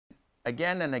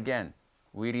again and again,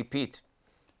 we repeat,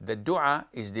 the dua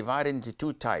is divided into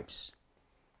two types.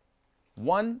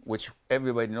 One, which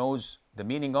everybody knows the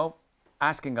meaning of,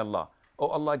 asking Allah, oh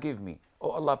Allah, give me.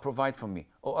 Oh Allah, provide for me.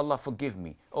 Oh Allah, forgive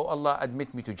me. Oh Allah,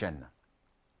 admit me to Jannah.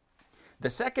 The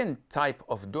second type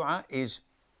of dua is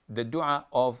the dua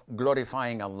of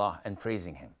glorifying Allah and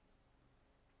praising Him,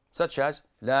 such as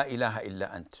La ilaha illa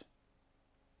ant.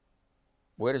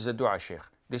 Where is the dua, Sheikh?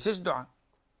 This is dua.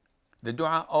 The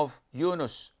dua of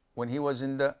Yunus when he was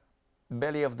in the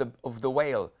belly of the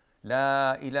whale.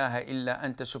 La ilaha illa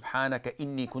anta subhanaka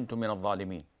inni kuntu min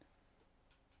al-zalimin.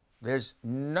 There's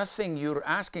nothing you're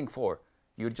asking for.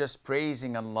 You're just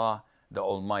praising Allah the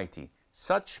Almighty.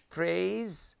 Such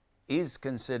praise is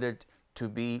considered to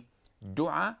be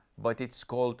dua, but it's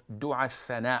called dua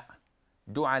thana,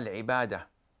 dua al-ibadah,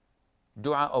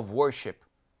 dua of worship.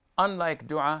 Unlike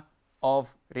dua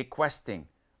of requesting,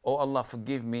 oh Allah,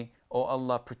 forgive me, oh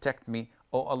Allah, protect me,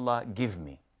 oh Allah, give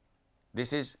me.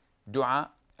 This is dua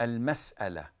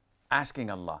al-mas'ala, asking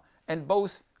Allah. And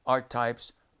both are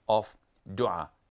types of dua.